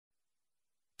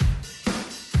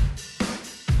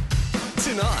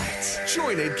Tonight,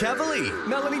 join Ed Cavalier,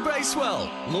 Melanie Bracewell,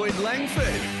 Lloyd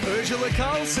Langford, Ursula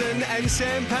Carlson and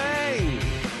Sam Pang.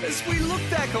 As we look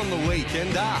back on the week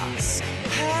and ask,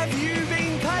 have you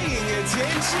been paying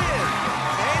attention?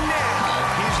 And now,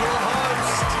 here's your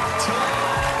host,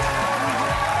 Tom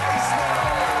Blaisdell.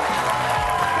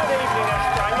 Good evening,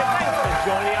 Australia. Thanks for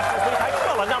joining us as we take,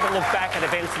 well, another look back at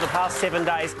events of the past 7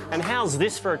 days. And how's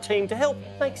this for a team to help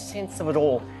make sense of it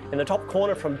all? In the top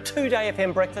corner from 2Day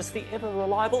FM Breakfast, the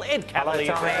ever-reliable Ed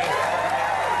Cavalier. Hello, Tommy.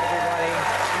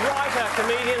 Writer,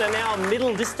 comedian and now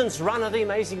middle-distance runner, the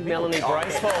amazing Melanie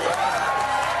Bracewell.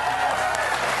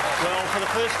 Well, for the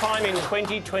first time in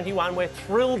 2021, we're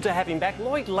thrilled to have him back.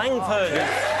 Lloyd Langford.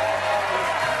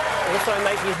 Also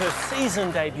making her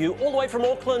season debut all the way from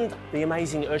Auckland, the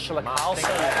amazing Ursula Carlson.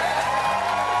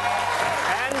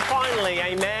 And finally,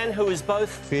 a man who is both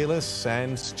fearless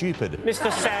and stupid. Mr.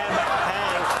 Sam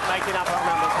Pang, making up our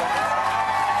numbers.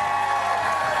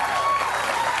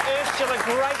 Ursula,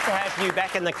 great to have you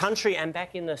back in the country and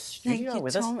back in the studio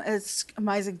with us. Thank you, Tom. It's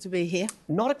amazing to be here.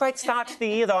 Not a great start to the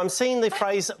year, though. I'm seeing the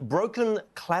phrase broken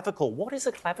clavicle. What is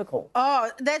a clavicle? Oh,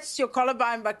 that's your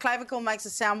collarbone, but clavicle makes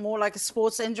it sound more like a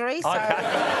sports injury. So, Okay.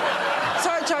 so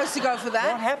I chose to go for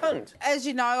that. What happened? As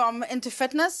you know, I'm into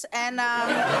fitness, and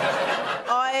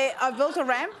I built a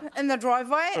ramp in the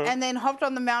driveway and then hopped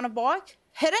on the mountain bike,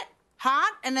 hit it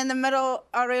hard, and in the middle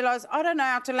I realised I don't know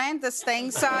how to land this thing,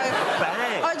 so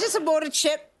Bang. I just aborted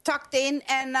ship, tucked in,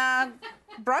 and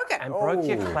broke it. And broke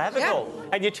your clavicle. Yeah.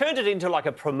 And you turned it into like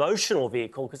a promotional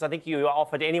vehicle because I think you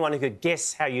offered anyone who could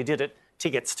guess how you did it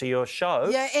tickets to your show.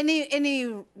 Yeah,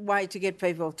 any way to get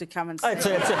people to come and see. It's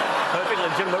a perfectly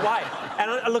legitimate way.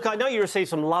 And look, I know you received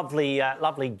some lovely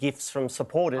gifts from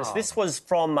supporters. This was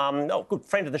from a good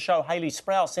friend of the show, Hayley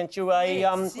Sproul, sent you a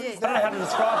Yes. I don't know how to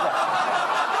describe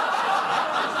that.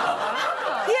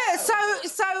 Yeah, so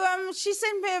she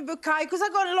sent me a bouquet because I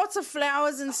got lots of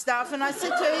flowers and stuff, and I said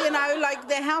to her, you know, like,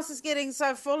 the house is getting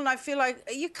so full, and I feel like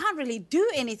you can't really do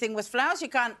anything with flowers. You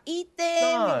can't eat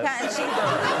them. No. You can't,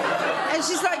 and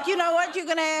she's like, you know what? You're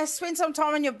going to spend some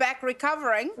time on your back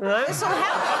recovering. Right. This will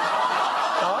help.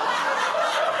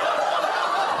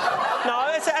 No,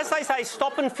 as they say,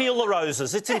 stop and feel the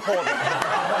roses. It's important.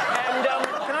 And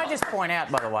Can I just point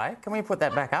out, by the way, can we put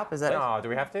that back up? Is that? Oh, do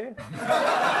we have to?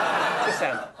 just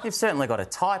sound. You've certainly got a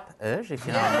type, Urge, if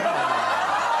you know.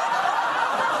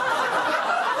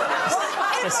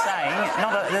 Just saying,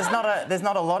 there's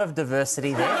not a lot of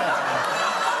diversity there.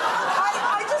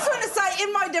 I just want to say,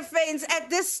 in my defence, at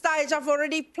this stage, I've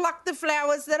already plucked the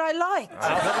flowers that I like.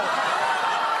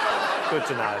 Good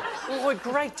to know. Well, we're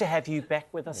great to have you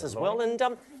back with us as well. And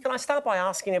can I start by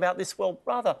asking about this, well,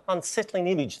 rather unsettling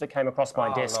image that came across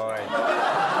my desk? Lloyd.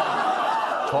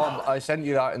 Tom, I sent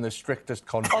you that in the strictest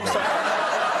confidence.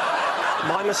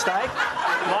 My mistake?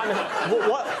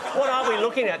 What are we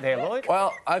looking at there, Lloyd?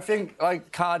 Well, I think,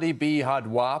 like, Cardi B had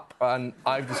WAP, and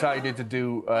I've decided to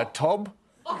do Tob,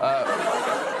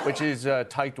 which is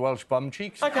tight Welsh bum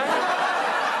cheeks. OK.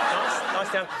 Nice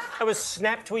down. It was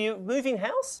snapped. Were you moving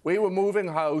house? We were moving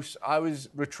house. I was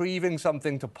retrieving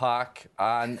something to pack,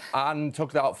 and Anne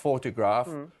took that photograph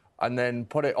and then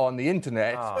put it on the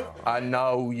internet, and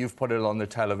now you've put it on the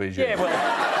television. Yeah, well,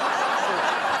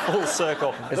 full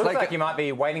circle. It looks like you might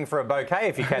be waiting for a bouquet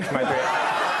if you catch my drift.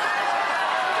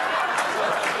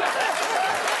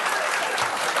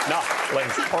 No,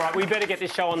 please. All right, we better get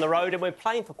this show on the road, and we're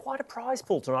playing for quite a prize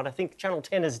pool tonight. I think Channel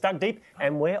 10 has dug deep,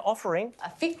 and we're offering a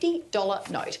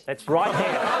 $50 note. That's right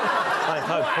there. I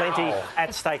know, plenty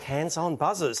at stake. Hands-on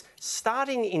buzzers.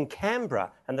 Starting in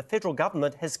Canberra, and the federal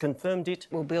government has confirmed it.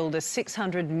 Will build a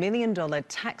 $600 million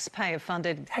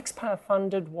taxpayer-funded...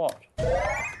 Taxpayer-funded what?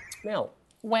 Mel?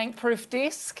 Wank-proof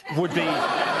desk. Would be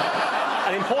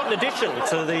an important addition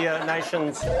to the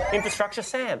nation's infrastructure.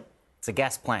 Sam? It's a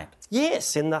gas plant.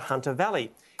 Yes, in the Hunter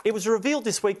Valley. It was revealed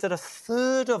this week that a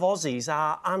third of Aussies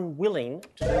are unwilling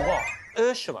to do what?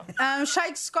 Ursula?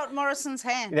 Shake Scott Morrison's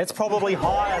hand. That's probably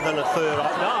higher than a third.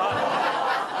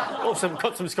 No. Also,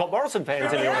 got some Scott Morrison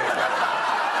fans in the audience.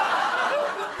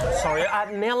 Sorry,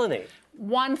 Melanie?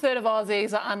 1/3 of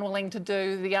Aussies are unwilling to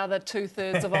do the other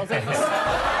 2/3 of Aussies.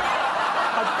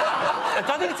 I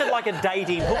don't think it's like a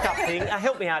dating hookup thing.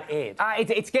 Help me out, Ed.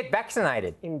 It's get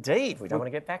vaccinated. Indeed, we don't want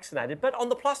to get vaccinated. But on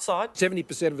the plus side...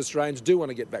 70% of Australians do want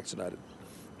to get vaccinated.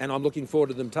 And I'm looking forward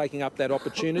to them taking up that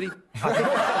opportunity. Starting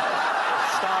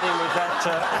with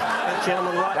that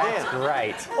gentleman right there. That's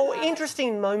great. Oh,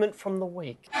 interesting moment from the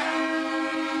week.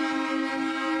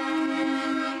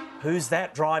 Who's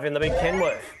that driving the big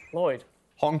Kenworth? Lloyd?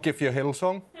 Honk if you're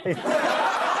Hillsong.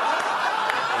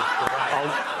 Oh,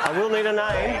 I will need a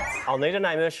name. I'll need a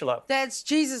name, Ursula. That's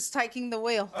Jesus taking the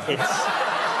wheel. Again,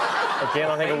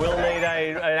 I think I will need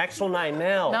an actual name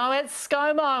now. No, it's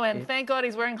ScoMo, and thank God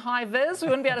he's wearing high vis. We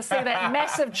wouldn't be able to see that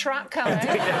massive truck coming.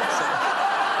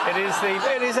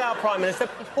 It is our Prime Minister.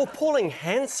 Well, Pauline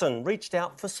Hanson reached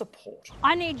out for support.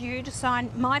 I need you to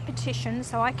sign my petition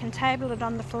so I can table it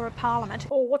on the floor of Parliament.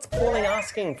 Oh, what's Pauline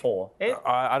asking for? Ed?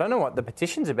 I don't know what the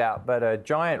petition's about, but a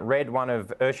giant red one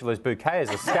of Ursula's bouquet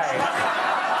has escaped.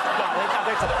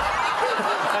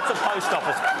 That's a post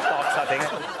office box, I think.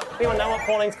 Anyone know what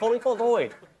Pauline's calling for,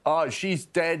 Lloyd? Oh, she's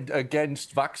dead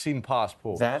against vaccine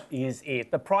passports. That is it.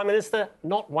 The Prime Minister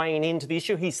not weighing into the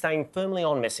issue. He's staying firmly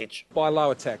on message. By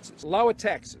lower taxes. Lower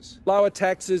taxes. Lower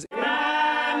taxes. That's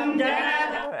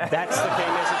the key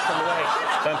message from the week.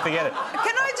 Don't forget it.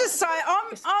 Can I just say,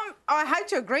 I hate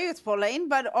to agree with Pauline,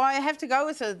 but I have to go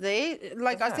with her there.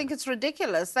 Like, I think it's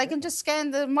ridiculous. They can just scan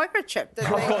the microchip. Of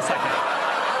course they can.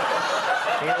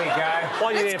 Here we go.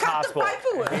 Why do you need a Let's cut passport? the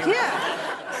paperwork, yeah.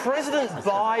 President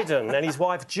Biden and his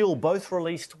wife Jill both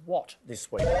released what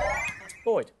this week?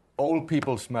 Lloyd? Old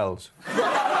people smells. They're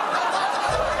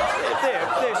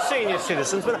senior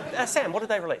citizens. But Sam, what did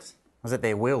they release? Was it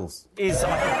their wills? We're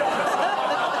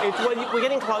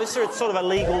getting closer. It's sort of a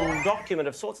legal document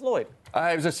of sorts. Lloyd?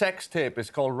 It was a sex tape.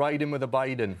 It's called Riding with a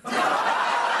Biden.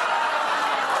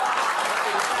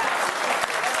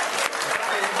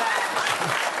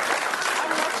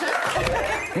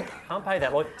 Can't pay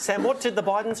that, Lloyd. Sam, what did the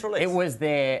Bidens release? It was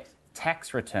their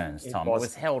tax returns, Tom. It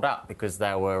was held up because they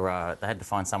had to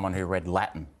find someone who read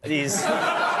Latin. It is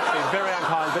very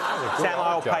unkind, but Sam,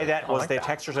 I'll pay that, was their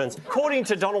tax returns. According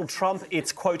to Donald Trump,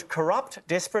 it's, quote, corrupt,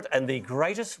 desperate and the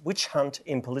greatest witch hunt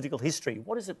in political history.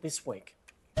 What is it this week?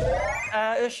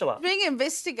 Ursula? Being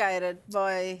investigated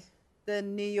by the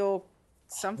New York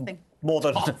something. More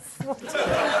than...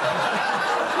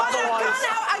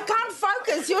 I can't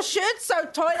focus. Your shirt's so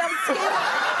tight, I'm scared.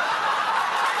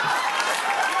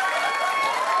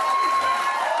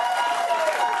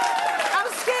 I'm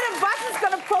scared a button's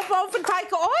going to pop off and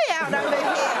take an eye out over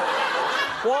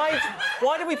here.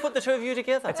 Why did we put the two of you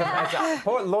together?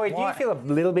 Poor Lloyd, do you feel a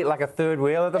little bit like a third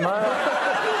wheel at the moment?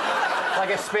 Like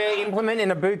a spare implement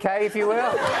in a bouquet, if you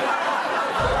will?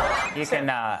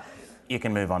 You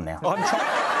can move on now. I'm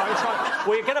trying.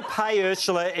 We're going to pay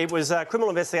Ursula. It was a criminal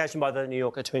investigation by the New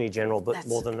York Attorney General, but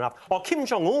more than enough. While Kim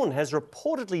Jong-un has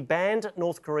reportedly banned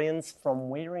North Koreans from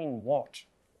wearing what?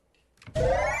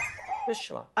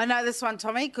 Ursula? I know this one,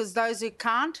 Tommy, because those who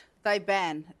can't, they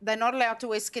ban. They're not allowed to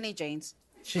wear skinny jeans.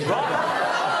 She's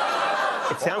right.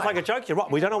 It sounds like a joke. You're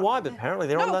right. We don't know why, but apparently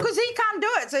they're on the... No, because he can't do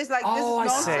it, so he's like, this is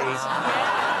nonsense.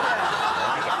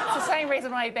 It's the same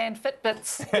reason why he banned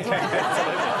Fitbits.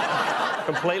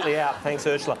 Completely out. Thanks,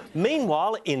 Ursula.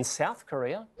 Meanwhile, in South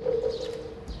Korea...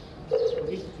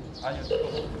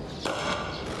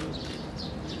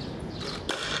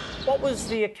 What was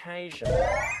the occasion?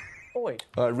 Lloyd?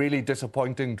 A really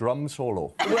disappointing drum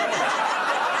solo. It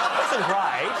wasn't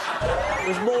great. It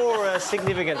was more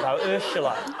significant, though.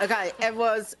 Ursula. OK, it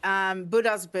was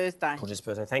Buddha's birthday. Buddha's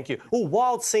birthday, thank you. Oh,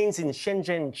 wild scenes in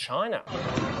Shenzhen, China.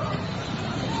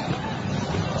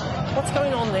 What's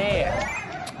going on there?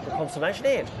 The conservation,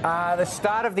 Ed? The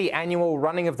start of the annual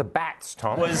running of the bats,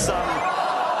 Tom. It's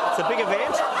a big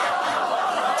event.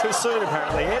 Too soon,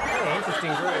 apparently, Ed. Yeah,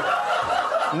 interesting group.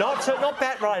 Not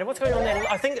bat rider. What's going on there?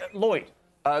 I think Lloyd.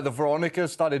 The Veronica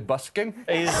started busking.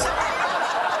 That's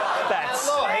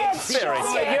very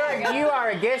sad. You are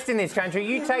a guest in this country.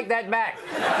 You take that back.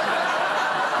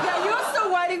 Yeah, you're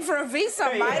still waiting for a visa,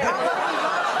 mate.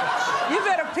 You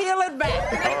better peel it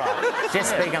back.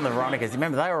 Just speaking on the Veronicas,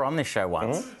 remember they were on this show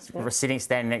once. We were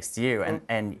standing next to you,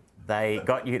 and they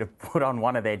got you to put on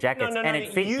one of their jackets, and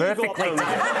it fit perfectly. You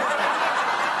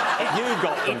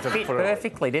got them to fit put it on.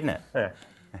 perfectly, didn't it? Yeah.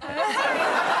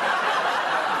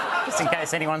 Just in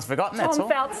case anyone's forgotten, that's all.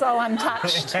 Tom felt so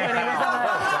untouched when he was on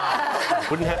it.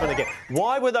 Wouldn't happen again.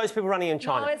 Why were those people running in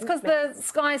China? No, it's because the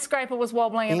skyscraper was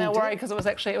wobbling and they were worried because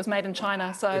it was made in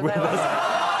China. So they were...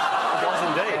 It was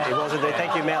indeed. It was indeed.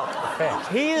 Thank you, Mel.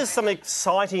 Here's some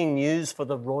exciting news for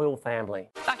the royal family.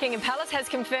 Buckingham Palace has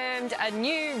confirmed a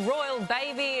new royal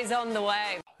baby is on the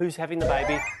way. Who's having the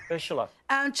baby? Ursula.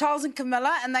 Charles and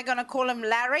Camilla, and they're going to call him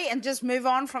Larry and just move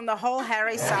on from the whole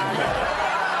Harry saga.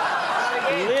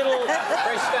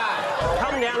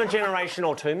 Come down a generation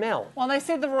or two, Mel. Well, they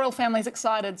said the royal family's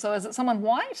excited, so is it someone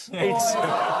white?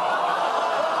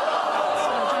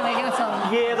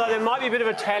 Yeah, though there might be a bit of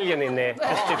Italian in there,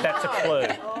 just if that's a clue.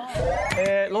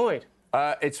 Lloyd?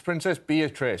 It's Princess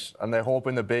Beatrice, and they're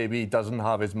hoping the baby doesn't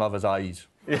have his mother's eyes.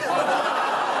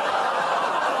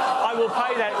 I will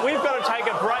pay that. We've got to take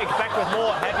a break. Back with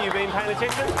more. Have you been paying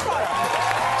attention? Right.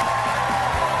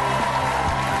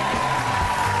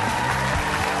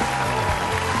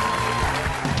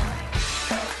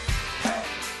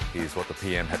 Here's what the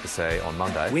PM had to say on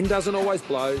Monday. Wind doesn't always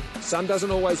blow, sun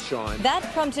doesn't always shine. That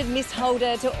prompted Miss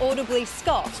Holder to audibly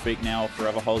scoff. Speak now or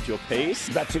forever hold your peace.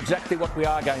 That's exactly what we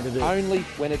are going to do. Only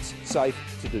when it's safe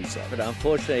to do so. But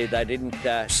unfortunately, they didn't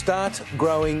start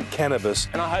growing cannabis.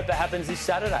 And I hope that happens this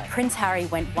Saturday. Prince Harry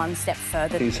went one step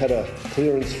further. He's had a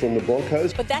clearance from the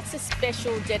Broncos. But that's a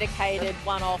special, dedicated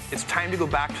one-off. It's time to go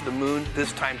back to the moon,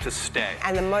 this time to stay.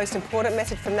 And the most important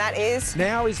message from that is...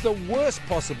 Now is the worst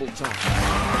possible time.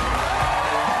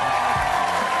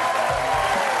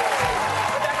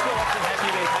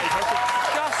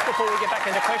 Before we get back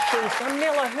into questions,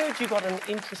 Mel, I heard you got an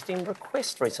interesting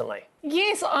request recently.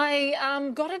 Yes,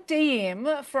 I got a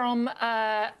DM from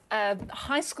a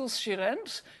high school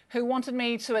student who wanted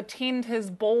me to attend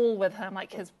his ball with him,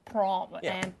 like his prom.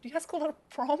 Yeah. And do you guys call it a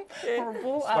prom or a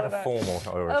ball? It's I don't know. formal.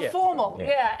 Formal,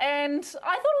 yeah. And I thought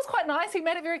it was quite nice. He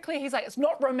made it very clear. He's like, it's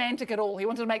not romantic at all. He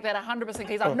wanted to make that 100% clear.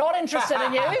 He's like, I'm not interested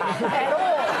in you at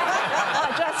all.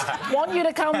 I just want you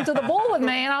to come to the ball with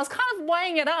me. And I was kind of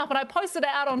weighing it up, and I posted it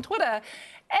out on Twitter.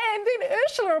 And then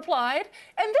Ursula replied,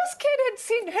 and this kid had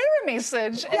sent her a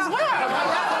message as well.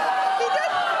 He did.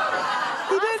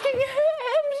 Asking her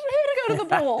to go to the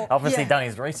ball. Obviously done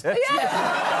his research. But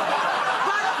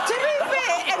to be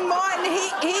fair, in mine,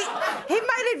 he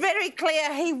made it very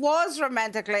clear he was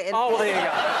romantically interested. Oh, well, there you go.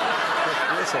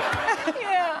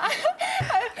 Yeah.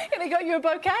 And he got you a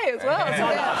bouquet as well.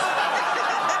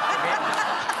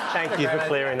 Thank you for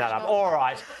clearing that up. All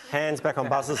right, hands back on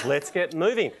buzzers. Let's get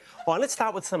moving. All right, let's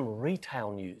start with some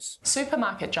retail news.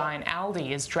 Supermarket giant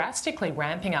Aldi is drastically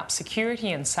ramping up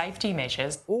security and safety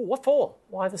measures. Ooh, what for?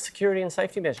 Why the security and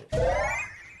safety measures?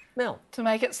 Mel? To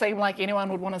make it seem like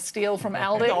anyone would want to steal from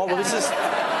Aldi. Oh, well, this is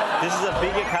a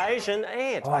big occasion,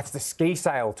 and... Oh, it's the ski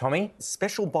sale, Tommy.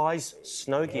 Special buys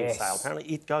snow gear sale. Apparently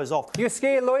it goes off. You a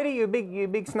skier, Lloydie? You a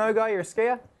big snow guy? You're a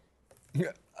skier?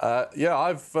 Yeah,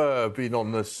 I've been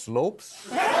on the slopes.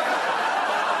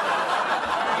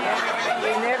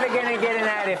 You're never going to get an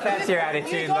ad if that's your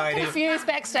attitude, You got lady. confused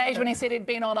backstage when he said he'd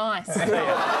been on ice. Sorry,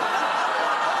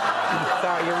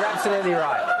 you're absolutely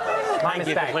right. My Thank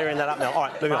mistake. you for clearing that up, Mel. All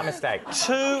right, moving on. My mistake.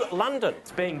 To London.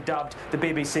 It's being dubbed the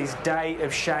BBC's Day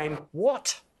of Shame.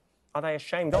 What are they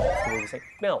ashamed of, the BBC?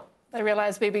 Mel? They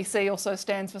realise BBC also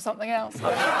stands for something else. I'm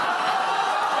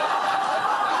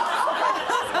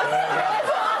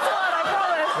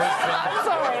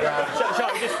sorry. I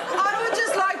would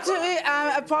just like to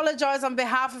apologise on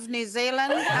behalf of New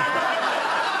Zealand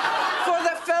for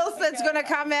the filth that's going to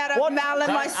come out of Mel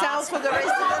and myself for the rest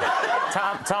of the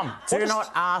night. Tom, do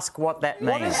not ask what that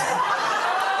means. Don't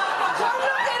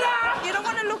look it up. You don't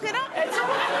want to look it up? It's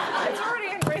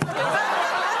already in precedent.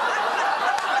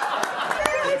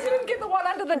 You didn't get the one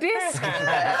under the desk.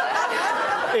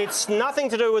 It's nothing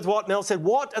to do with what Mel said.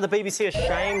 What are the BBC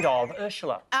ashamed of,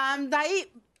 Ursula? They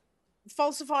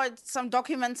falsified some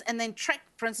documents and then tricked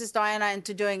Princess Diana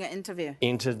into doing an interview.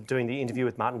 Into doing the interview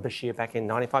with Martin Bashir back in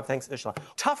 '95. Thanks, Ursula.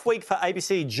 Tough week for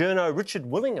ABC journo Richard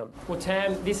Willingham. Well,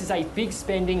 Tam, this is a big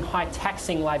spending, high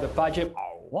taxing Labor budget.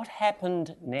 What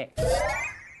happened next?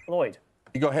 Lloyd?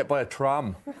 You got hit by a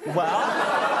tram. Well,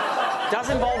 does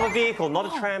involve a vehicle, not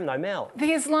a tram, though, Mel.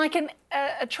 There's like a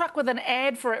truck with an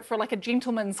ad for it for like a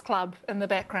gentleman's club in the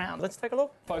background. Let's take a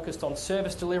look. Focused on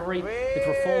service delivery with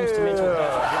reforms to mental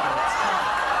health.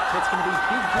 It's going to be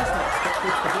big business that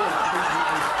puts the bill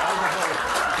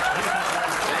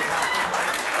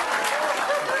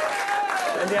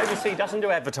And the ABC doesn't do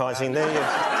advertising. There you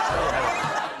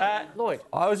go. Lloyd?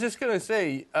 I was just going to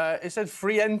say, it said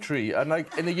free entry, and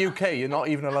like in the UK, you're not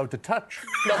even allowed to touch.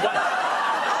 No, what?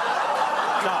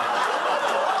 No. All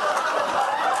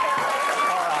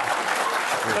right.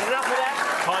 But enough of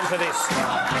that. Time for this.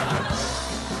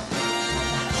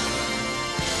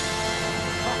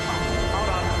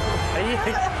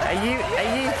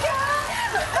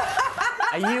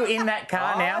 Are you in that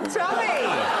car now? Tommy!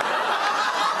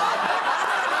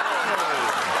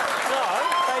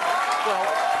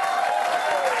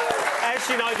 As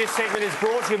you know, this segment is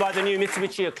brought to you by the new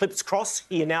Mitsubishi Eclipse Cross,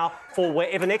 here now for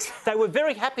Wherever Next. They were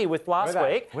very happy with last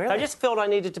week. They just felt I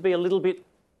needed to be a little bit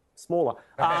smaller.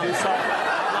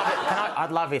 I'd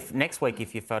love if next week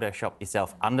if you Photoshop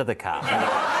yourself under the car.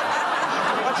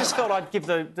 I just felt I'd give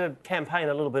the campaign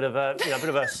a little bit of a, bit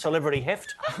of a celebrity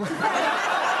heft.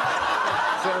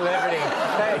 Celebrity.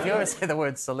 If you ever say the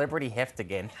word celebrity heft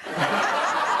again,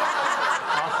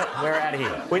 we're out of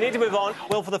here. We need to move on.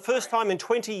 Well, for the first time in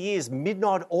 20 years,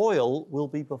 Midnight Oil will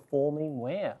be performing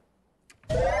where?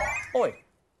 Lloyd.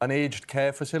 An aged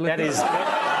care facility. That is...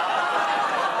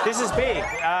 This is big.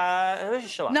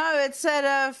 Ursula. No, it's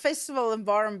at a festival in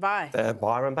Byron Bay. The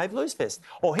Byron Bay Blues Fest.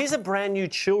 Oh, here's a brand new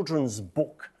children's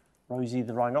book. Rosie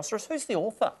the Rhinoceros. Who's the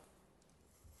author?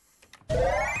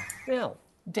 Mel.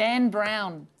 Dan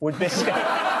Brown. Would be... It's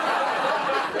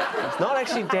not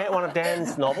actually one of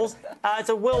Dan's novels. It's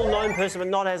a well-known person, but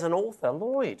not as an author.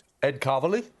 Lloyd. Ed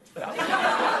Carverley.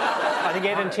 I think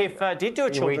Ed and Tiff did do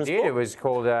a children's book. book. It was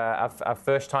called A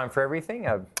First Time for Everything.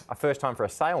 A First Time for a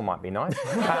Sale might be nice.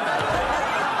 No,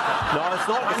 it's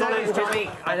not.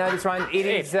 I know this one.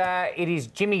 It is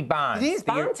Jimmy Barnes. It is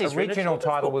Barnes. The original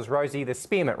title was Rosie the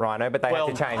Spearmint Rhino, but they had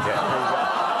to change it.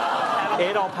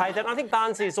 Ed, I'll pay that. I think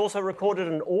Barnsley has also recorded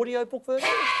an audiobook version.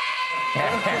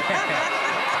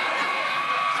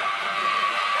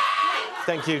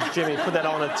 Thank you, Jimmy. Put that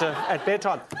on at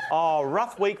bedtime. Oh,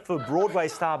 rough week for Broadway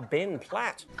star Ben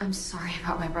Platt. I'm sorry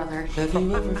about my brother. Have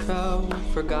you ever felt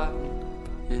forgotten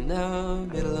in the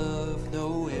middle of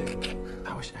nowhere?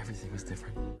 I wish everything was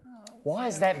different. Why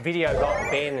has that video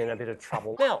got Ben in a bit of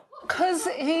trouble? Now, because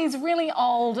he's really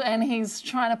old and he's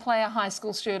trying to play a high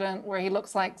school student where he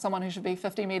looks like someone who should be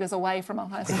 50 metres away from a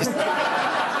high school student.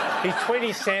 He's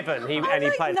 27 and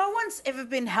he plays... No one's ever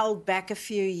been held back a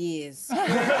few years. Those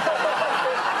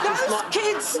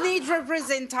kids need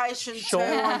representation too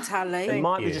on telly. There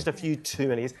might be just a few too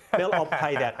many years. Mel, I'll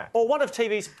pay that. Or one of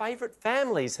TV's favourite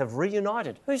families have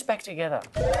reunited. Who's back together?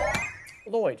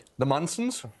 Lloyd. The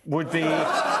Munsons? Would be...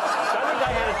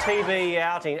 They had a TV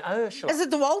outing. Ursula. Is it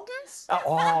the Waltons?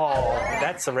 Oh,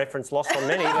 that's a reference lost on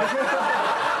many. But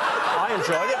I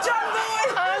enjoyed it.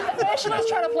 Ursula's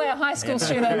trying to play a high school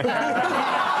student.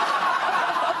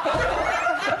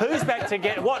 Who's back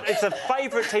together? What? It's a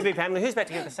favourite TV family. Who's back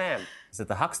together, Sam? Is it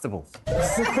the Huxtables?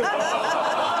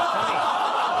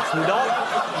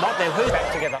 Not them. Who's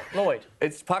back together? Lloyd.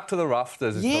 It's Packed to the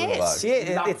Rafters. Yes.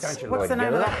 Yeah. What's the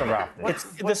name of that?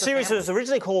 The series was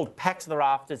originally called Packed to the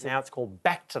Rafters. Now it's called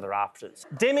Back to the Rafters.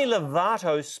 Demi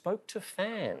Lovato spoke to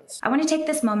fans. I want to take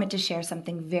this moment to share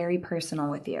something very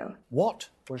personal with you. What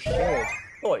was shared?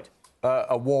 Lloyd.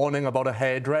 A warning about a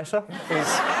hairdresser.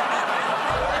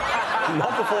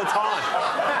 Not before time.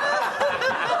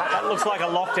 That looks like a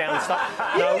lockdown stuff.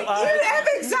 No, you have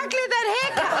exactly that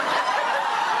haircut.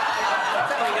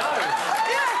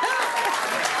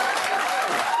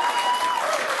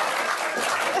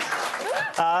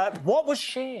 What was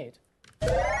shared?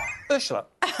 Ursula.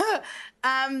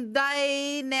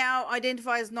 They now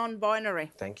identify as non-binary.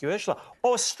 Thank you, Ursula.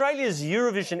 Australia's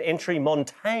Eurovision entry,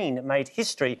 Montaigne, made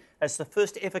history as the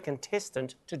first ever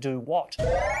contestant to do what?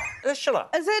 Ursula.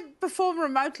 Is it performed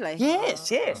remotely? Yes.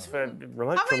 For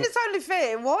remote. I mean, it's only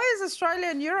fair. Why is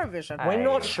Australia in Eurovision? We're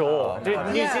not sure. Did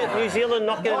New Zealand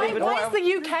not get an even... Why is the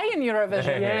UK in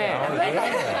Eurovision?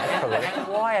 Yeah.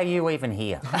 Why are you even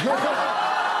here?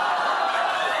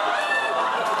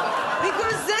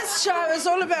 Because this show is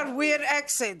all about weird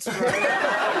accents, bro.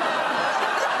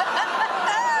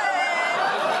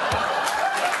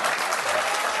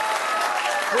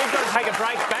 We've got to take a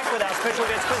break. Back with our special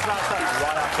guest Quizmaster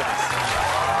right after this.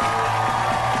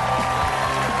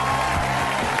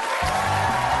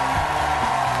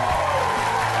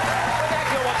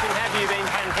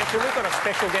 We've got a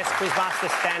special guest Quizmaster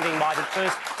standing by, but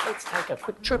first, let's take a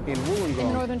quick trip in Wollongong. In the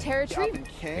Northern Territory,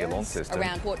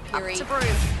 around Port Pirie.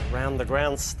 Around the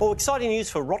grounds. Oh, exciting news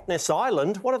for Rottnest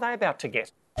Island. What are they about to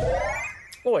get?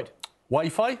 Lloyd.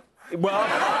 Wi-Fi? Well,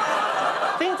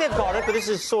 I think they've got it, but this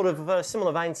is sort of a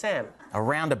similar vein, Sam. A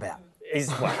roundabout.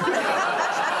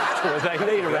 Well, they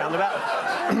need a roundabout.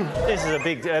 This is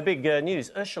a big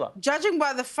news. Ursula. Judging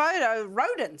by the photo,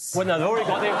 rodents. Well, no, they've already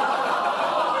got their...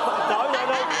 No.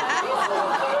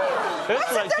 What's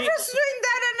the difference between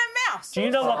that and a mouse? Do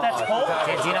you know what that's called?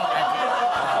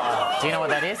 Do you know what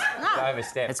that is? No.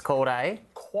 Overstep. It's called a...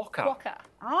 Quokka.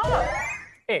 Oh.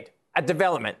 Ed. A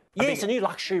development. Yes, a new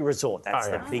luxury resort. That's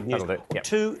the big news. Yep.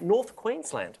 To North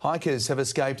Queensland. Hikers have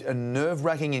escaped a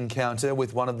nerve-wracking encounter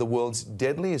with one of the world's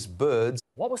deadliest birds.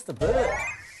 What was the bird?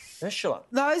 Ursula.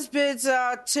 Those birds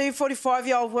are two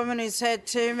 45-year-old women who's had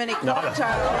too many cocktails.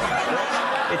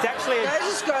 It's actually... They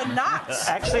just go nuts.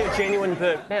 Actually a genuine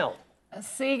bird. Mel. A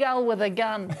seagull with a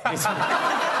gun.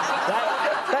 That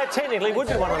technically would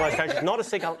be one of the most dangerous. Not a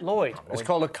seagull. Lloyd. It's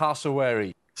called a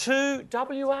cassowary. To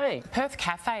WA. Perth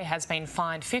Cafe has been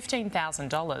fined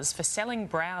 $15,000 for selling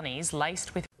brownies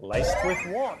laced with... Laced with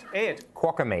what? Ed.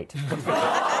 Quokka meat.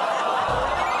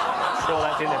 Sure,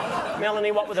 that's in there.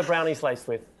 Melanie, what were the brownies laced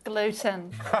with?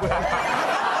 Gluten.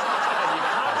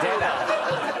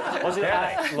 Was it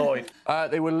Lloyd?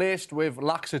 They were laced with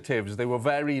laxatives. They were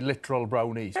very literal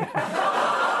brownies.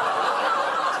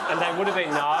 And they would have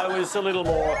been, no, it was a little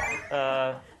more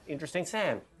interesting.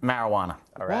 Sam? Marijuana.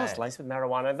 It was laced with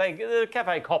marijuana. The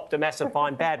cafe copped a massive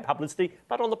fine, bad publicity,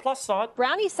 but on the plus side...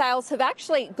 Brownie sales have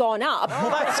actually gone up. Well,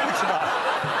 that's good to know.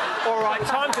 All right,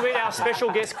 time to meet our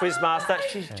special guest quizmaster.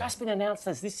 She's just been announced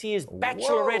as this year's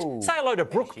Bachelorette. Whoa. Say hello to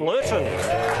Brooke Blurton.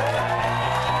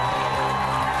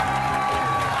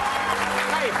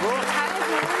 Hey, Brooke.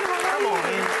 Come on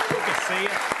in. Good to see you.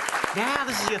 Now,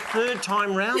 this is your third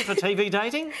time round for TV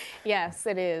dating? Yes,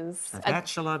 it is.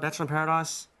 Bachelor in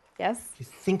Paradise. Yes. You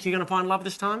think you're going to find love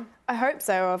this time? I hope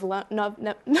so. I've not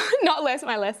learnt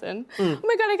my lesson. Oh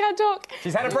my God, I can't talk.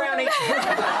 She's had a brownie.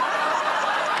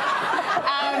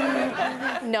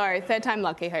 No, third time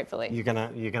lucky, hopefully. You're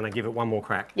gonna give it one more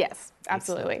crack? Yes,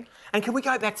 absolutely. Excellent. And can we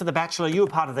go back to The Bachelor? You were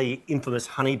part of the infamous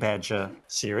Honey Badger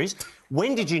series.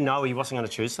 When did you know he wasn't going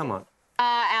to choose someone?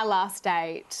 Our last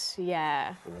date,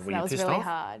 yeah. Were that you was pissed really off?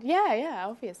 hard. Yeah,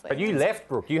 obviously. But you left,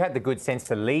 Brooke. You had the good sense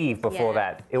to leave before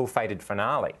that ill-fated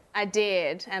finale. I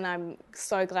did, and I'm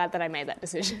so glad that I made that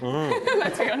decision.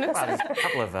 Let's be honest. Well, there's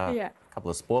a couple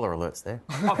of spoiler alerts there.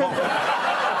 10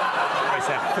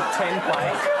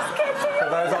 play. For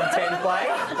those on 10 play.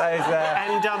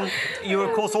 And you were,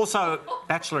 of course, also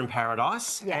Bachelor in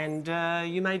Paradise. Yes. And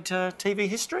you made TV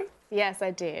history? Yes,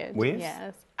 I did. With?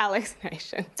 Yes. Alex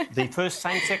Nation. The first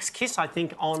same-sex kiss, I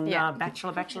think, on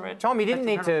Bachelor, Bachelorette. Tom, you didn't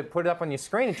need to put it up on your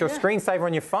screen. It's your screensaver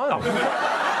on your phone.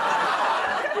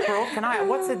 Brooke,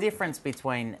 what's the difference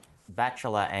between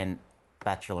Bachelor and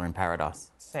Bachelor in Paradise?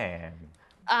 Sam.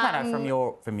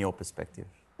 From your perspective.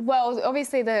 Well,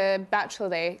 obviously the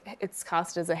Bachelor, it's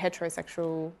cast as a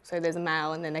heterosexual, so there's a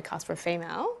male and then they cast for a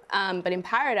female. But in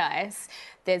Paradise,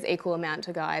 there's equal amount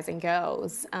to guys and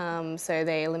girls, so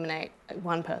they eliminate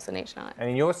one person each night. And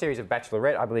in your series of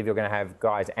Bachelorette, I believe you're going to have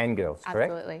guys and girls,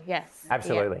 correct? Absolutely, yes.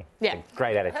 Absolutely. Yeah.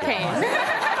 Great attitude.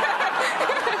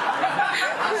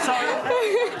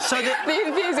 So the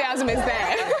enthusiasm is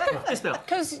there. Yes, Bill.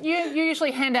 Because you usually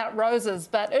hand out roses,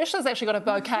 but Ursula's actually got a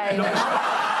bouquet.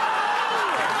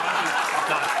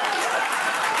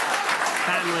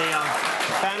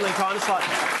 Family time. It's like,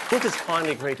 Brooke has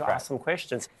kindly agreed to ask some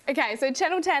questions. Okay, so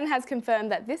Channel 10 has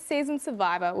confirmed that this season's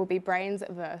Survivor will be Brains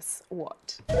versus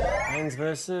what? Brains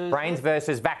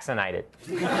versus vaccinated.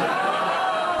 Good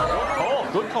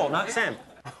call. No, Sam.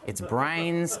 It's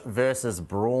Brains versus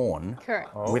Brawn. Correct.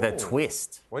 With a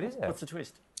twist. What is it? What's the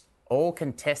twist? All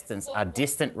contestants are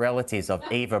distant relatives of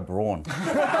Eva Braun.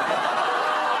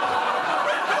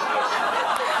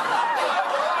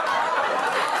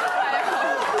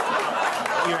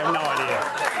 You have no idea.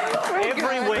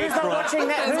 Every week,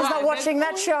 Who's not watching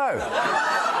that show?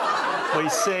 We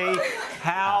see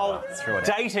how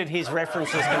dated his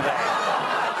references can be.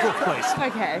 Brooke, please.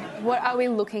 Okay, what are we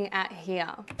looking at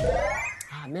here?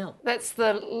 Mel. That's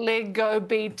the Lego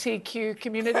BTQ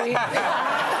community.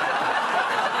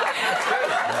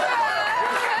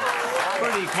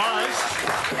 Pretty close.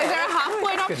 Is there a half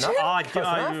point option?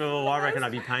 I reckon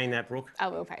I'd be paying that, Brooke. I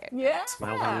will pay it. Yeah.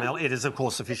 Well done, Mel. It is, of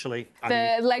course, officially...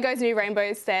 The Lego's new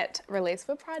Rainbow set released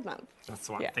for Pride Month. That's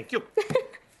the one. Yeah. Thank you.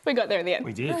 We got there in the end.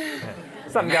 We did.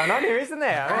 Something going on here, isn't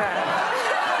there?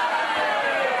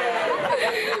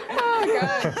 Oh,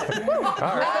 God.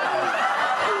 All right.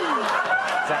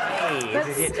 This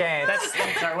is your chance.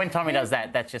 Sorry, when Tommy does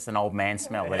that, that's just an old man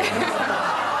smell. Just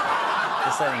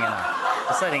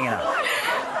letting you know.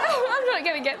 I'm not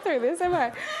going to get through this, am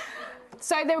I?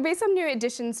 So there will be some new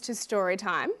additions to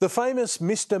Storytime. The famous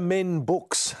Mr. Men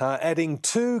books are adding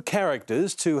 2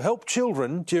 characters to help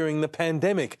children during the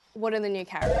pandemic. What are the new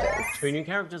characters? 2 new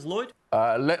characters, Lloyd?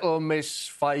 Little Miss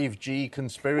 5G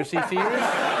conspiracy theories.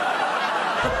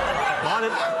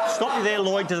 Stop you there,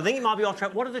 Lloyd, because I think it might be off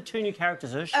track. What are the 2 new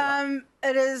characters, Ursula?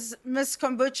 It is Miss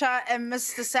Kombucha and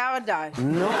Mr. Sourdough.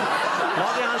 No.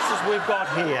 Not the answers we've got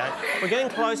here. We're getting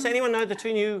close. Anyone know the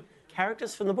 2 new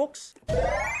characters from the books?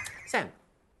 Sam?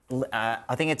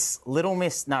 I think it's Little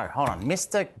Miss... No, hold on.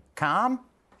 Mr. Calm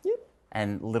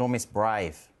and Little Miss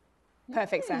Brave.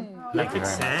 Perfect, Sam. Perfect,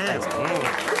 Sam.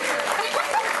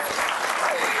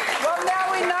 Well,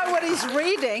 now we know what he's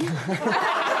reading.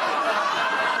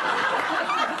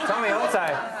 Tommy, also,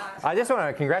 I just want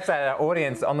to congratulate our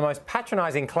audience on the most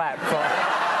patronising clap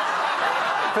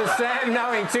for Sam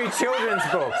knowing 2 children's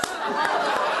books.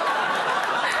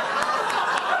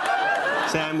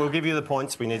 Sam, we'll give you the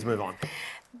points. We need to move on.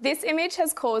 This image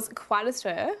has caused quite a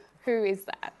stir. Who is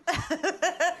that?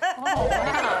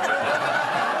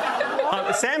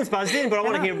 Sam's buzzed in, but I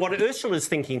want to hear what Ursula's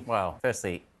thinking. Well,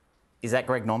 firstly, is that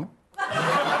Greg Norman?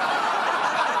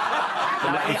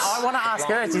 I want to ask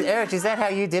Erich, is that how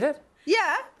you did it?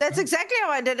 Yeah, that's exactly how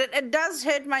I did it. It does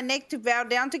hurt my neck to bow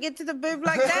down to get to the boob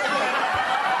like that.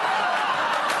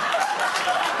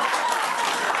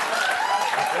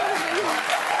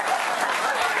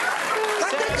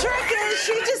 But the trick is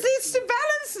she just needs to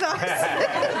balance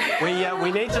nice.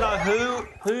 We need to know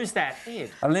who's that,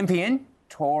 Ed? Olympian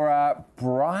Tora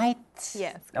Bright.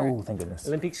 Yes. Oh, thank goodness.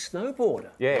 Olympic snowboarder.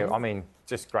 Yeah, I mean,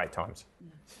 just great times.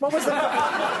 What was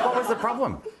the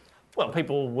problem? Well,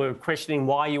 people were questioning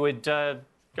why you would go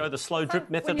the slow drip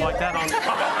method like that on...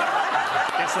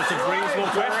 Guess that's a reasonable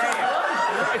question.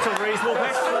 It's a reasonable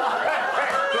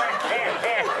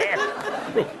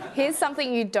question. Here's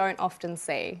something you don't often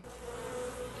see.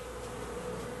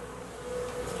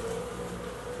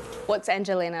 What's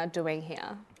Angelina doing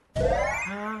here?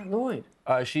 Lloyd.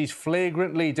 She's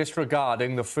flagrantly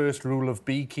disregarding the first rule of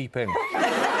beekeeping.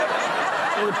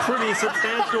 In a pretty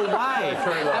substantial way.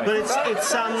 But it's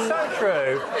so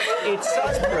true. It's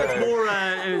more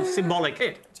symbolic.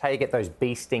 That's how you get those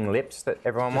bee sting lips that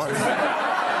everyone wants.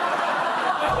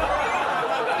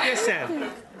 Yes,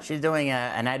 Sam. She's doing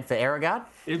an ad for Aerogard.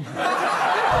 And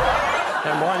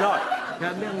why not?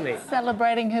 Melanie.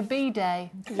 Celebrating her bee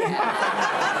day.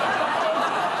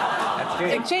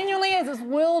 It genuinely is. It's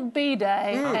World Bee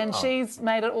Day, and she's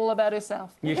made it all about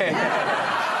herself.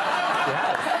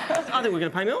 I think we're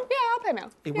going to pay Mel. Yeah, I'll pay Mel.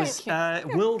 It was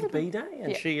World Bee Day,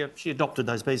 and she adopted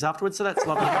those bees afterwards, so that's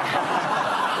lovely.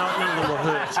 None of them were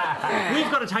hurt.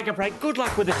 We've got to take a break. Good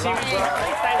luck with the series.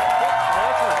 Thanks.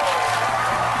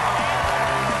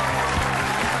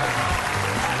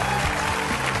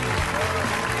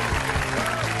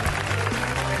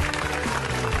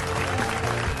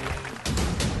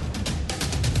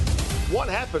 What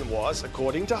happened was,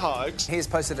 according to Hoax, he has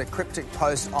posted a cryptic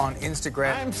post on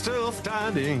Instagram. I'm still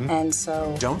standing. And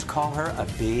so... Don't call her a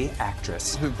bee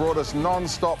actress. Who brought us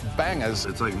non-stop bangers.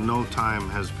 It's like no time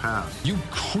has passed. You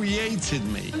created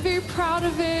me. I'm very proud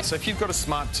of it. So if you've got a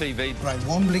smart TV... Right,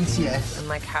 one blinks yes. And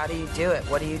like, how do you do it?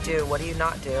 What do you do? What do you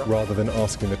not do? Rather than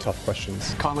asking the tough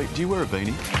questions. Carly, do you wear a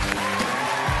beanie?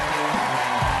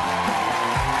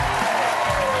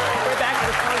 We're back at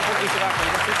the time for each of our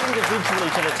contestants individually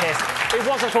to the test. It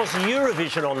was, of course,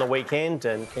 Eurovision on the weekend,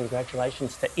 and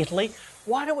congratulations to Italy.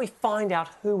 Why don't we find out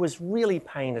who was really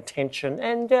paying attention?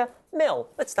 And, Mel,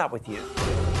 let's start with you.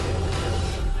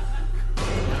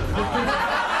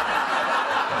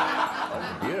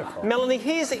 Beautiful. Melanie,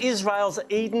 here's Israel's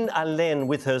Eden Allen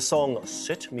with her song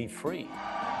Set Me Free.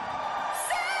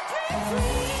 Set me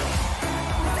free.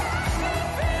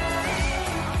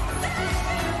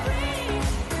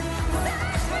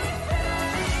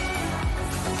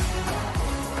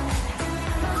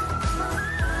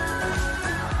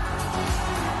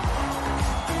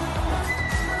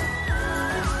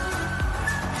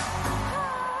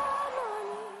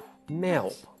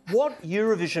 Mel, what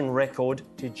Eurovision record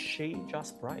did she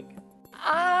just break?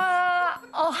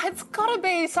 It's got to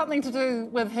be something to do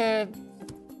with her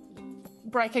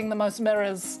breaking the most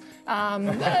mirrors in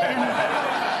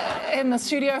the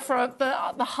studio for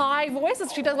the high voice.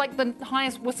 She does like the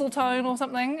highest whistle tone or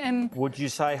something. And would you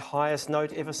say highest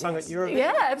note ever sung at Eurovision?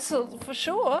 yeah, absolutely, for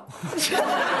sure. Let's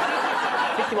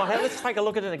take a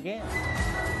look at it again.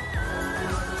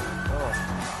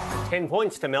 10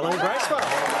 points to Melanie Gracewell.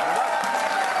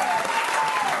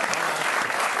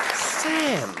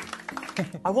 Sam,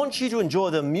 I want you to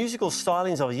enjoy the musical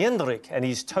stylings of Jendrik and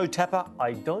his toe tapper,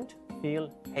 I Don't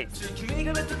Feel Hate.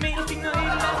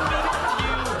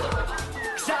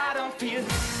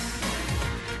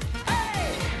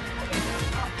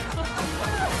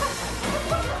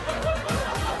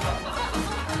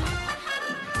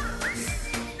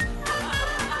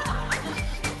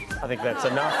 I think that's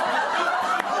enough.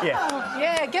 Yeah.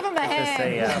 Yeah, give him a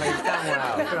hand. He's done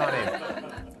well. Good on him.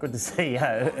 Good to see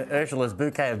Ursula's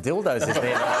bouquet of dildos is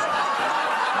there.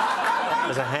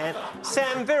 There's a hand.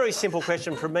 Sam, very simple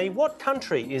question from me. What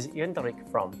country is Jendrik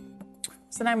from?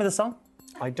 What's the name of the song?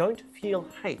 I Don't Feel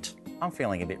Hate. I'm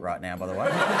feeling a bit right now, by the way.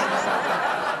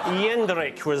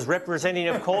 Jendrik was representing,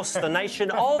 of course, the nation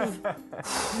of...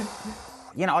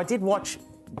 You know, I did watch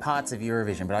parts of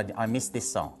Eurovision, but I missed this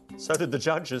song. So did the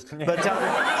judges. But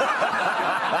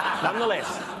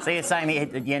nonetheless. So you're saying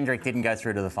Jendrik didn't go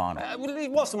through to the final? Well,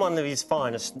 it wasn't one of his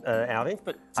finest outings,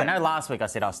 but... I know last week I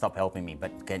said I'll stop helping me,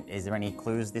 but is there any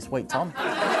clues this week, Tom?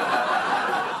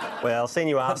 Well, seeing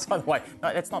you ask... By the way,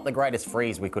 no, that's not the greatest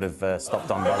freeze we could have stopped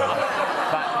on, by the way.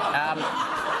 But...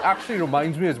 Actually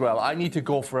reminds me as well, I need to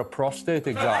go for a prostate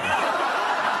exam.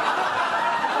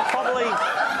 Probably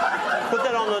put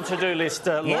that on the to-do list,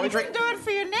 Lloyd. I can do it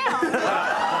for you now.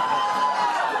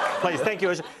 Please, thank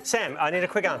you. Sam, I need a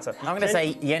quick answer. I'm going to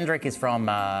say Jendrik is from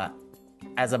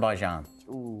Azerbaijan.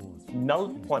 No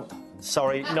point.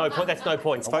 Sorry, no point. That's no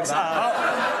points, folks.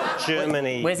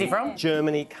 Germany. Where's he from?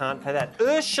 Germany can't play that.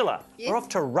 Ursula, we're off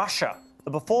to Russia.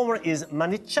 The performer is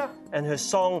Manica and her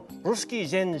song Ruski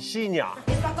Zhenjinya.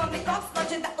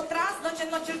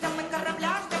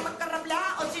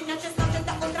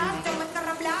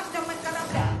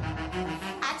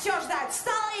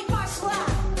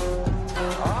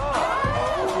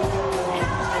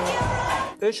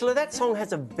 Ursula, that song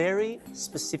has a very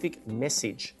specific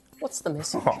message. What's the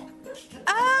message?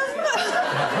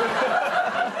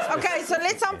 Okay, so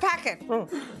let's unpack it.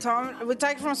 Tom, we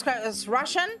take it from scratch. It's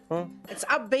Russian. It's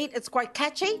upbeat. It's quite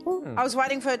catchy. I was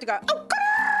waiting for it to go.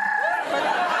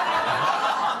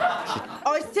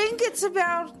 Oh, I think it's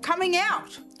about coming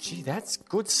out. Gee, that's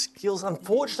good skills.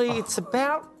 Unfortunately, it's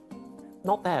about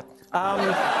not that.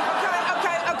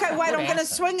 Okay, wait, I'm going to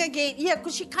swing again. Yeah,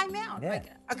 because she came out. Yeah.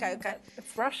 Okay.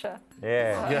 It's Russia.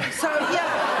 Yeah. So,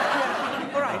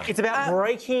 yeah. All right. It's about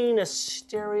breaking a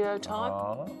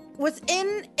stereotype.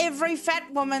 Within every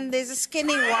fat woman, there's a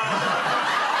skinny one.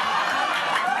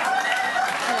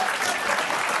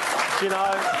 You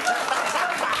know,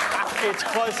 it's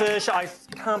closer. I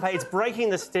can't pay. It's breaking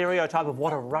the stereotype of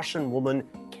what a Russian woman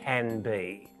can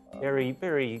be. Very,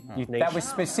 very unique. That was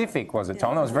specific, was it,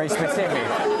 Tom? That was very specific.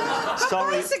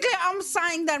 Sorry. Basically, I'm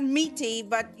saying they're meaty,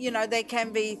 but, you know, they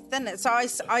can be thinner. So I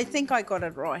think I got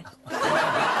it right.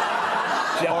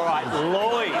 All right,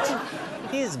 Lloyd.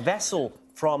 Here's Vassal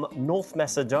from North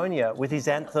Macedonia with his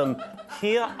anthem,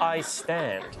 Here I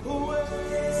Stand.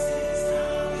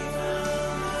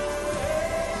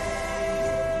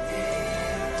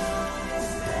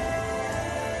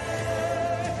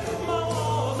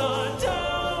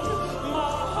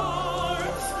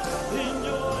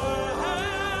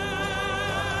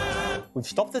 We've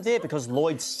stopped it there because,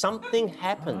 Lloyd, something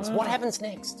happens. What happens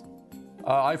next?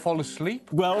 I fall asleep.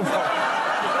 Well,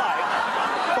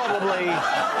 probably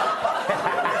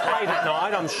late at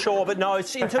night, I'm sure. But no,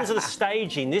 it's in terms of the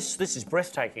staging, this is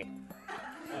breathtaking.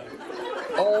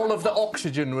 All of the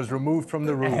oxygen was removed from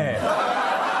the room.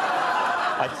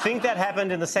 I think that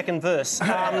happened in the second verse.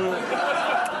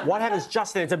 What happens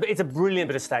just then? It's a brilliant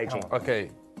bit of staging.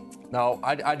 Okay. Now,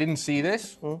 I didn't see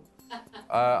this.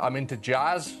 I'm into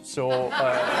jazz, so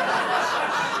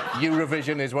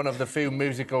Eurovision is one of the few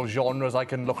musical genres I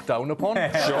can look down upon.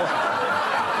 Sure.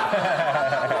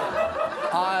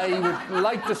 I would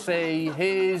like to say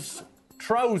his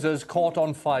trousers caught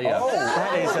on fire. Oh,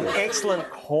 that is an excellent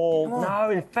call.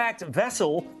 No, in fact,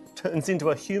 Vassal turns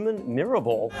into a human mirror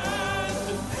ball.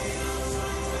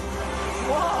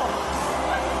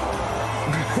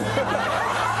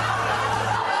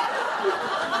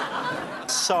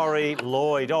 Sorry,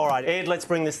 Lloyd. All right, Ed, let's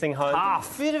bring this thing home. A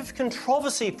bit of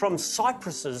controversy from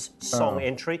Cyprus's song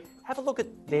entry. Have a look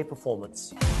at their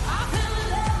performance.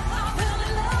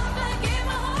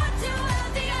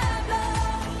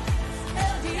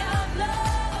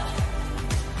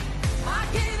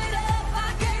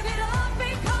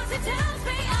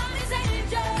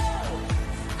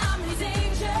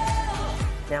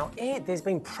 Now, Ed, there's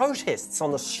been protests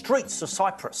on the streets of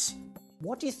Cyprus.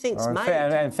 What do you think's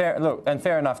made?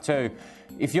 Fair enough too.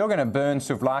 If you're going to burn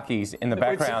souvlakis in the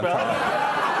background, we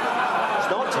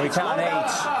can't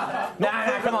eat. No,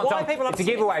 come on, Tom. It's a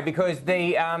giveaway because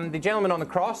the gentleman on the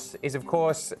cross is, of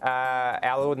course,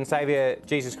 our Lord and Saviour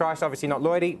Jesus Christ. Obviously not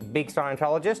Lloydie, big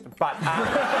Scientologist, but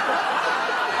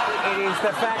it is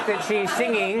the fact that she's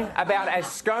singing about, as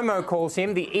ScoMo calls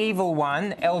him, the evil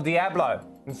one, El Diablo.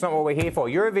 It's not what we're here for.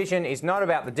 Eurovision is not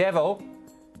about the devil.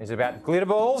 It's about glitter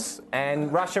balls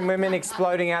and Russian women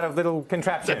exploding out of little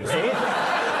contraptions. There's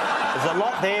a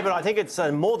lot there, but I think it's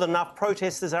more than enough.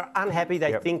 Protesters are unhappy.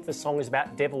 They think the song is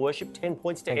about devil worship. 10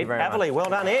 points to Ed Kavalee. Well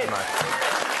done, Ed.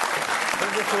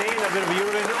 Brings us to the end, a bit of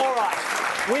Eurovision. All right,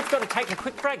 we've got to take a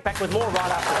quick break. Back with more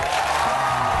right after that.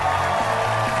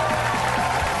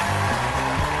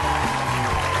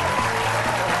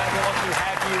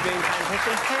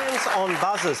 Hands on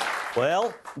buzzers.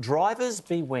 Well, drivers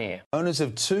beware. Owners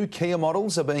of 2 Kia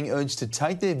models are being urged to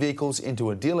take their vehicles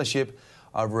into a dealership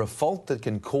over a fault that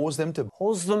can cause them to...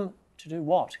 Cause them to do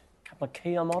what? A couple of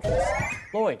Kia models?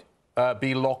 Lloyd?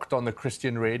 Be locked on the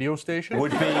Christian radio station.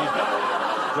 Would be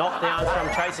not the answer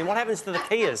I'm chasing. What happens to the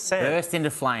Kias, Sam? Burst into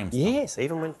flames. Yes,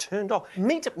 even when turned off.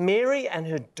 Meet Mary and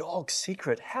her dog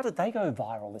Secret. How did they go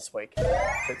viral this week?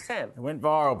 Sam? It went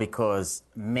viral because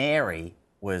Mary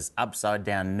was upside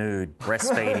down nude,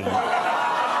 breastfeeding.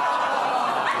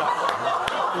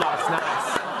 Nice.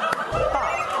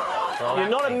 You're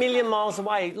not a million miles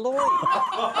away. Lloyd.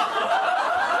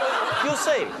 You'll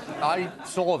see. I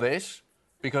saw this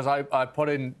because I put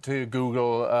into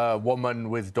Google woman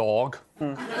with dog.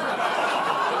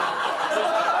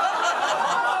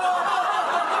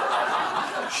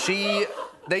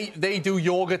 They do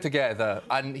yoga together,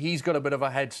 and he's got a bit of a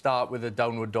head start with a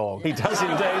downward dog. He does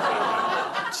indeed.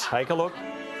 Take a look.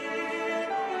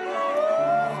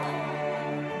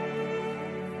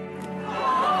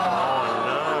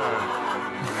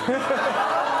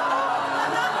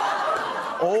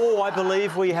 Oh, I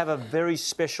believe we have a very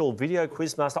special video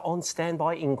quizmaster on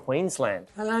standby in Queensland.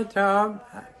 Hello, Tom.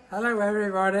 Hello,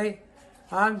 everybody.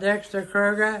 I'm Dexter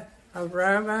Kruger of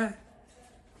Roma.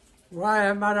 Why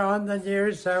am I on the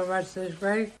news so much this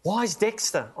week? Why is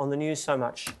Dexter on the news so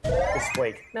much this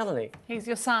week? Melanie? He's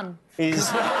your son. You've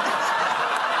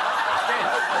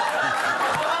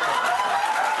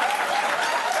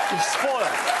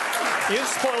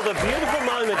spoiled a beautiful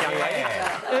moment, young lady.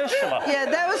 Ursula. Yeah,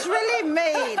 that was really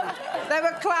mean. They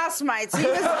were classmates. He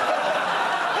was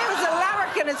a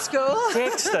larrikin at school.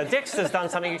 Dexter's done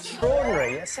something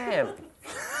extraordinary. Sam.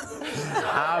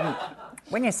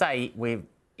 When you say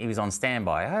he was on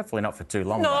standby, hopefully not for too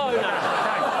long. No. You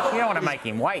don't want to make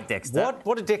him wait, Dexter.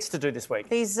 What did Dexter do this week?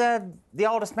 He's the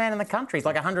oldest man in the country. He's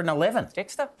like 111.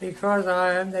 Dexter? Because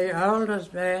I am the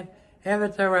oldest man ever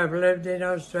to have lived in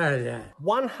Australia.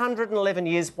 111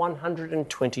 years,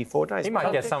 124 days. You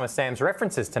might get some of Sam's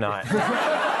references tonight.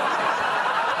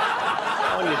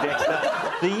 On you, Dexter.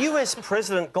 The US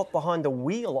president got behind the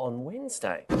wheel on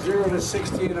Wednesday. 0 to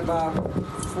 60 in about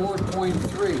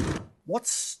 4.3.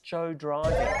 What's Joe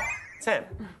driving? Sam?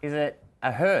 Is it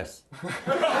a hearse?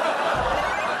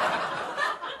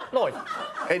 Lloyd?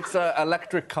 It's an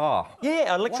electric car.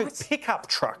 Yeah, electric pickup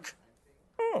truck.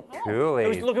 Cool.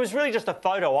 It was really just a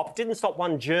photo op. Didn't stop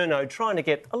one journo trying to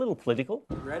get a little political.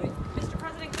 Ready? Mr.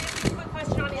 President, can I ask you a quick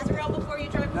question on Israel before you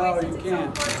drive away? No, you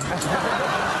can't.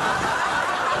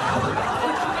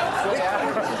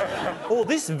 Oh,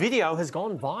 this video has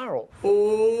gone viral.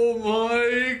 Oh,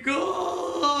 my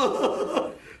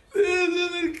God! This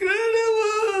is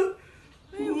incredible!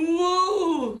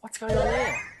 Whoa! What's going on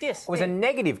there? Yes. It was a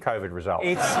negative COVID result.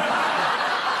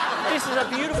 This is a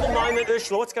beautiful moment,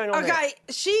 Ursula. What's going on there? Okay,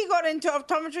 she got into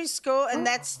optometry school, and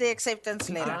that's the acceptance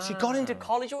letter. She got into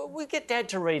college. We'll get Dad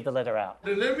to read the letter out.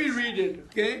 Let me read it,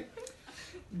 okay?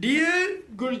 Dear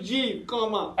Gurjeet,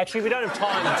 comma. Actually, we don't have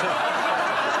time to...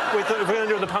 We're going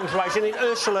to do the punctuation.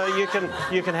 Ursula, you can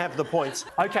have the points.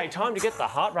 OK, time to get the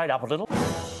heart rate up a little.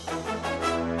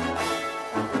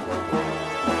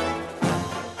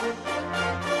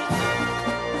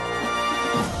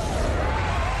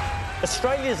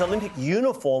 Australia's Olympic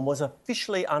uniform was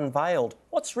officially unveiled.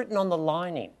 What's written on the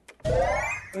lining?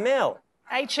 Mel?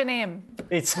 H&M.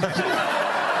 It's...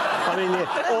 I mean,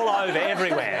 all over,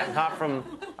 everywhere, apart from...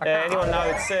 anyone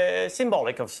know it's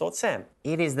symbolic of sorts. Sam?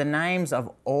 It is the names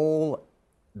of all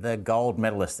the gold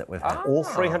medalists that we've had. All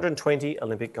 320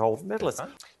 Olympic gold medalists.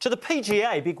 To the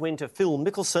PGA, big win to Phil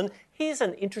Mickelson. Here's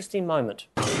an interesting moment.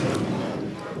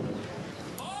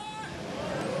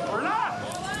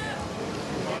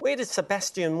 Where did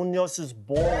Sebastian Munoz's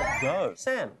ball go?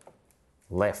 Sam?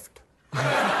 Left. By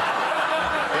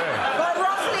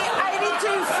roughly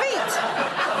 82 feet.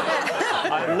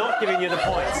 I'm not giving you the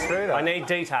points. I need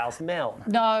details. Mel?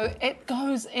 No, it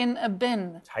goes in a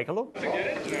bin. Take a look.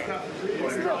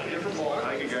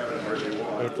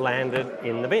 It landed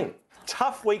in the bin.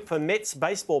 Tough week for Mets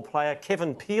baseball player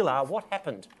Kevin Pillar. What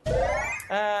happened?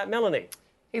 Melanie?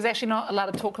 He's actually not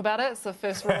allowed to talk about it. It's the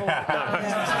first rule.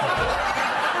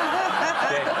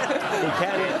 He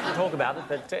can talk about it,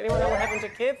 but anyone know what happened to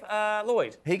Kev?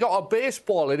 Lloyd? He got a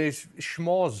baseball in his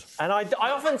schmoz. And I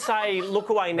often say, look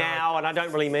away now, and I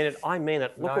don't really mean it. I mean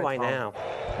it. Look away now.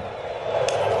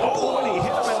 Oh, and he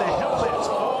hit him in the helmet.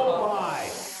 Oh,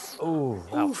 my. Ooh,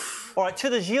 wow. All right, to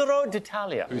the Giro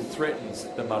d'Italia. Who threatens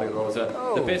the Muddy Rosa.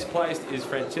 The best placed is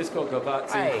Francesco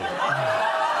Gavazzi. Hey.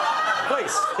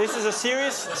 Please, this is a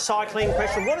serious cycling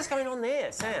question. What is going on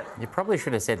there, Sam? You probably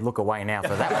should have said look away now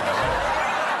for that one.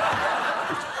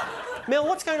 Mel,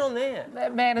 what's going on there?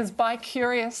 That man is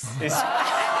bi-curious.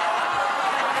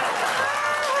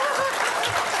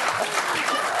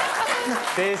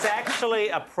 There's actually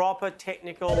a proper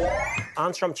technical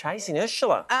answer I'm chasing.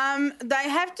 Ursula? They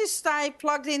have to stay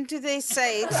plugged into their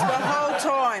seats the whole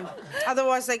time.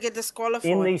 Otherwise, they get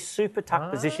disqualified. In the super tuck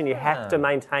position, you have to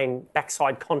maintain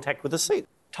backside contact with the seat.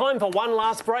 Time for one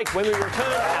last break. When we return,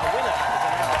 our winner.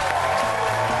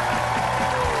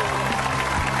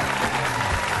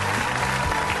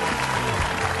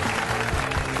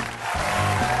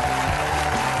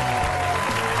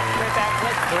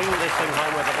 bring this thing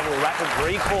home with a little rapid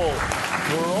recall.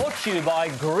 Brought to you by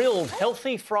Grilled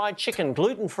Healthy Fried Chicken,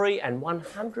 gluten-free and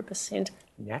 100%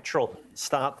 natural.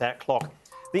 Start that clock.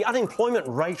 The unemployment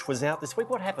rate was out this week.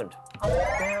 What happened? Up,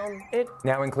 down, Ed?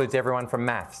 Now includes everyone from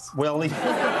maths. Well,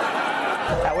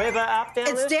 however, up, down?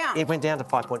 It's down. It went down to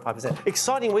 5.5%.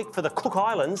 Exciting week for the Cook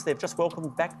Islands. They've just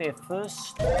welcomed back their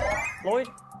first... Lloyd?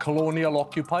 Colonial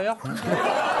occupier.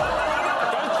 I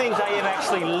don't think they have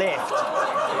actually left.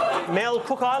 Mel,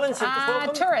 Cook Islands have just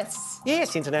welcomed... Tourists.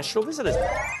 Yes, international visitors.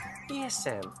 Yes,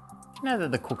 Sam. You know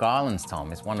that the Cook Islands,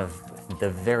 Tom, is one of the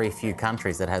very few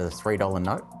countries that has a $3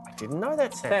 note? I didn't know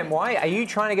that, Sam. Sam, why are you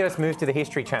trying to get us moved to the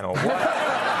History Channel?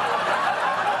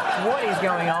 What is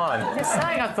going on? Just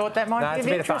saying, I thought that might be a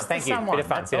bit of fun. Thank you. Someone,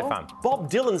 Bit of fun. Bob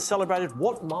Dylan celebrated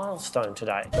what milestone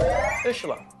today?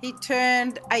 Ursula. He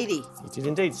turned 80. He did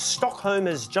indeed. Stockholm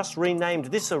has just renamed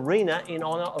this arena in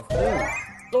honour of who?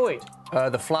 Lloyd.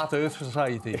 The Flat Earth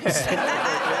Society.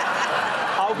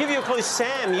 I'll give you a clue,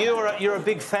 Sam. You're a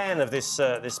big fan of this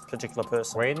this particular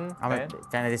person. Sweden. I'm a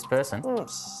fan of this person.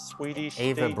 Swedish.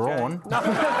 Eva DJ. Braun. No.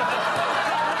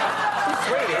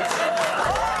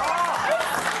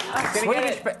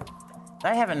 Swedish, but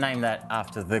they haven't named that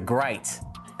after the great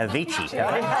Avicii.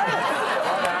 I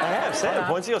have. 7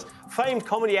 points. Yours. Famed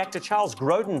comedy actor Charles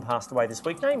Grodin passed away this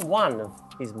week. Name one of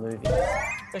his movies.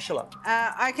 Ursula.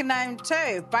 I can name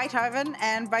 2, Beethoven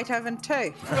and Beethoven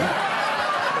 2.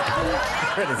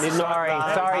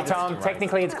 Sorry, Tom.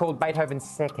 Technically, it's called Beethoven's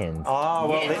Second. Oh,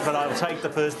 well, but I'll take the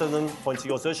first of them. Points to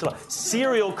yours, Ursula.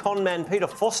 Serial conman Peter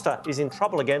Foster is in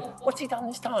trouble again. What's he done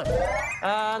this time?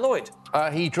 Lloyd.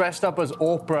 He dressed up as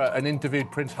Oprah and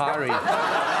interviewed Prince Harry.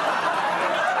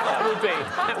 That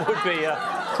would be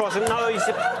crossing. No,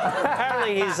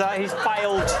 apparently he's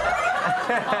failed.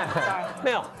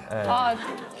 Now.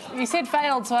 You said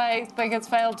failed, so I think it's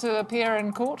failed to appear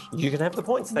in court. You can have the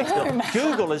points, thanks, Bill.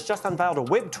 Google has just unveiled a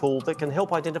web tool that can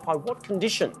help identify what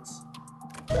conditions.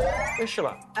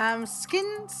 Ursula.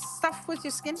 Skin stuff with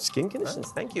your skin. Skin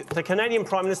conditions, thank you. The Canadian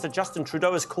Prime Minister Justin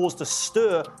Trudeau has caused a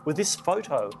stir with this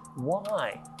photo.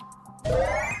 Why?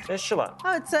 Ursula.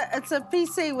 Oh, it's a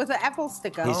PC with an Apple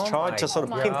sticker. He's tried to sort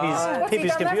of pimp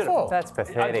his computer. That's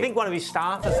pathetic. I think one of his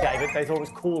staffers gave it. They thought it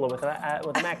was cooler with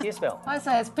a Mac. Yes, Bell. I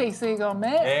say it's PC gone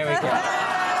mad. There we go.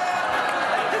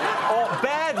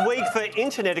 Bad week for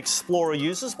Internet Explorer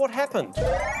users. What happened?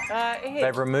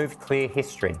 They've removed Clear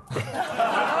History. Wait,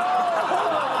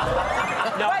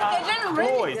 they didn't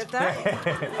really, did they?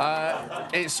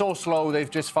 It's so slow,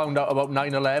 they've just found out about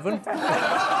 9/11.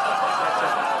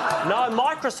 No,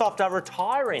 Microsoft are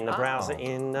retiring the browser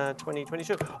in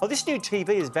 2022. Oh, this new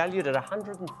TV is valued at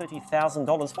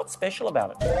 $130,000. What's special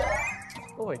about it?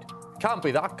 Lloyd. Can't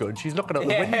be that good. She's looking out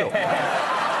the window.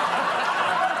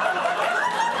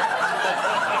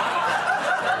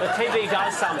 The TV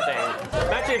does something.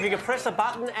 Imagine if you could press a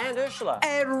button and Ursula.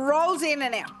 It rolls in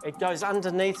and out. It goes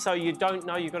underneath so you don't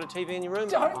know you've got a TV in your room.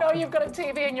 Don't know you've got a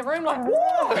TV in your room, like,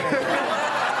 whoa!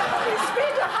 You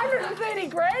spent 130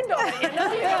 grand on it, you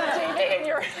know you have a TV in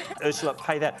your room. Ursula,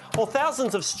 pay that. Well,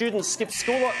 thousands of students skipped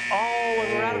school. Oh,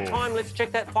 and we're out of time. Let's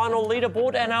check that final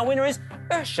leaderboard. And our winner is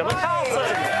Ursula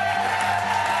Carlson.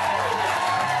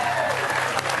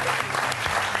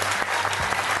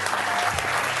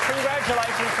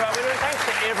 Congratulations to our winner, and thanks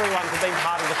to everyone for being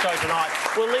part of the show tonight.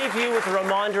 We'll leave you with a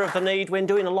reminder of the need when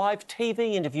doing a live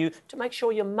TV interview to make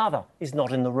sure your mother is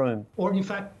not in the room. Or, in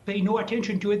fact, pay no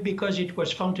attention to it because it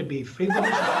was fun to be frivolous.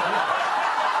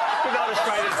 Good night,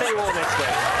 Australia. See you all next week.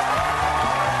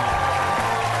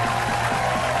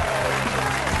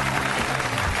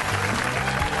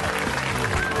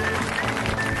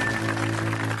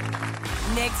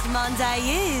 Next Monday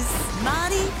is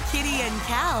Marty, Kitty and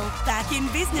Cal back in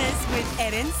business with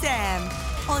Ed and Sam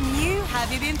on You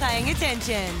Have You Been Paying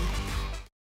Attention?